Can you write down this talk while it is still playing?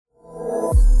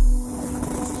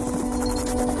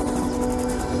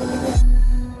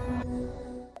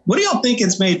don't think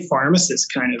it's made pharmacists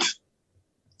kind of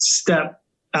step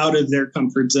out of their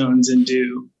comfort zones and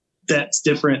do that's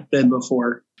different than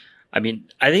before? I mean,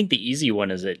 I think the easy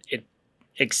one is it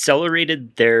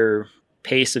accelerated their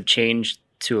pace of change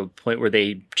to a point where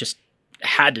they just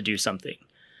had to do something.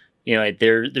 You know,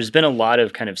 there's been a lot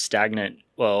of kind of stagnant,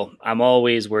 well, I'm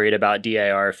always worried about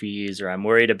DIR fees, or I'm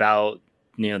worried about,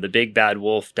 the big bad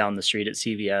wolf down the street at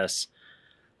CVS.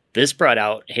 This brought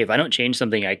out, hey, if I don't change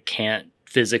something, I can't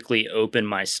physically open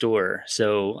my store.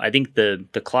 So I think the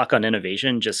clock on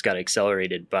innovation just got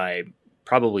accelerated by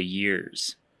probably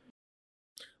years.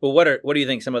 Well, what do you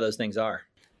think some of those things are?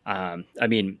 I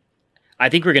mean, I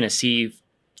think we're going to see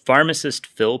pharmacists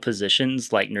fill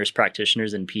positions like nurse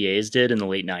practitioners and PAs did in the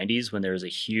late 90s when there was a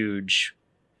huge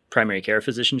primary care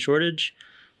physician shortage.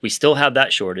 We still have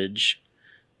that shortage.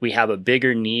 We have a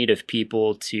bigger need of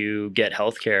people to get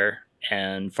healthcare,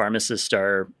 and pharmacists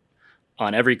are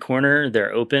on every corner.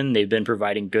 They're open. They've been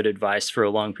providing good advice for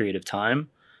a long period of time.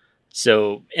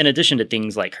 So in addition to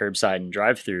things like curbside and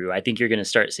drive-through, I think you're going to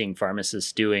start seeing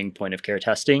pharmacists doing point-of-care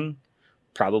testing,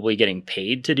 probably getting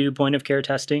paid to do point-of-care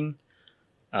testing,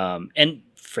 and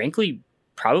frankly,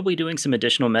 probably doing some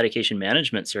additional medication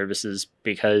management services,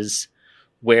 because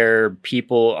where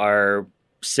people are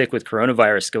sick with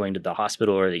coronavirus going to the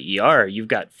hospital or the ER, you've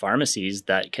got pharmacies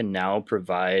that can now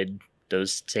provide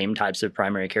those same types of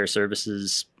primary care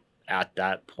services at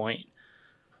that point.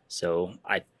 So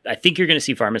I think you're going to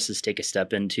see pharmacists take a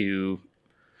step into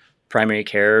primary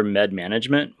care med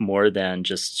management more than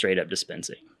just straight up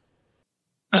dispensing.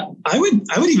 I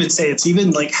would even say it's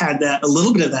even like had that a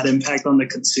little bit of that impact on the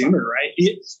consumer, right?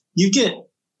 You get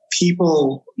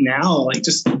people now, like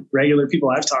just regular people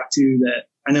I've talked to that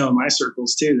I know in my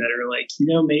circles too, that are like,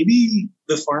 maybe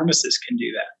the pharmacist can do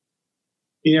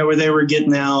that. Where they were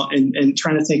getting out and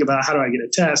trying to think about, how do I get a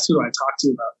test? Who do I talk to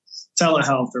about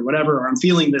telehealth or whatever, or I'm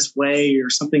feeling this way or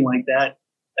something like that.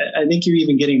 I think you're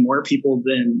even getting more people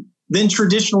than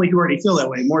traditionally who already feel that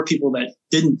way. More people that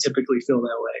didn't typically feel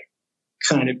that way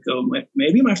kind of go,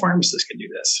 maybe my pharmacist can do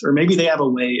this, or maybe they have a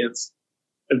way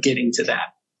of getting to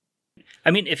that.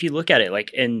 I mean, if you look at it,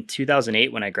 like in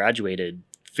 2008, when I graduated,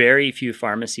 very few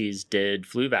pharmacies did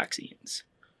flu vaccines.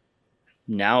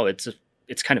 Now it's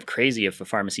kind of crazy if a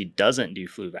pharmacy doesn't do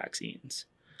flu vaccines.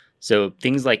 So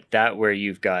things like that, where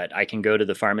you've got, I can go to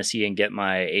the pharmacy and get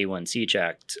my A1C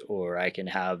checked, or I can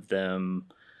have them,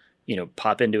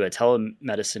 pop into a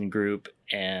telemedicine group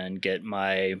and get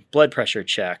my blood pressure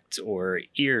checked, or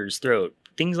ears, throat,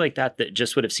 things like that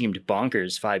just would have seemed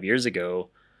bonkers 5 years ago,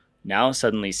 now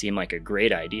suddenly seem like a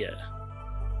great idea.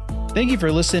 Thank you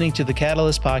for listening to the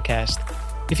Catalyst Podcast.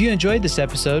 If you enjoyed this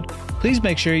episode, please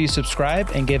make sure you subscribe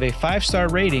and give a 5-star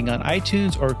rating on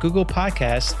iTunes or Google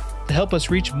Podcasts to help us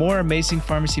reach more amazing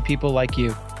pharmacy people like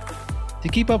you. To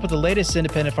keep up with the latest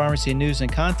independent pharmacy news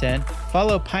and content,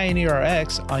 follow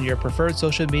PioneerRx on your preferred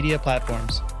social media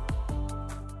platforms.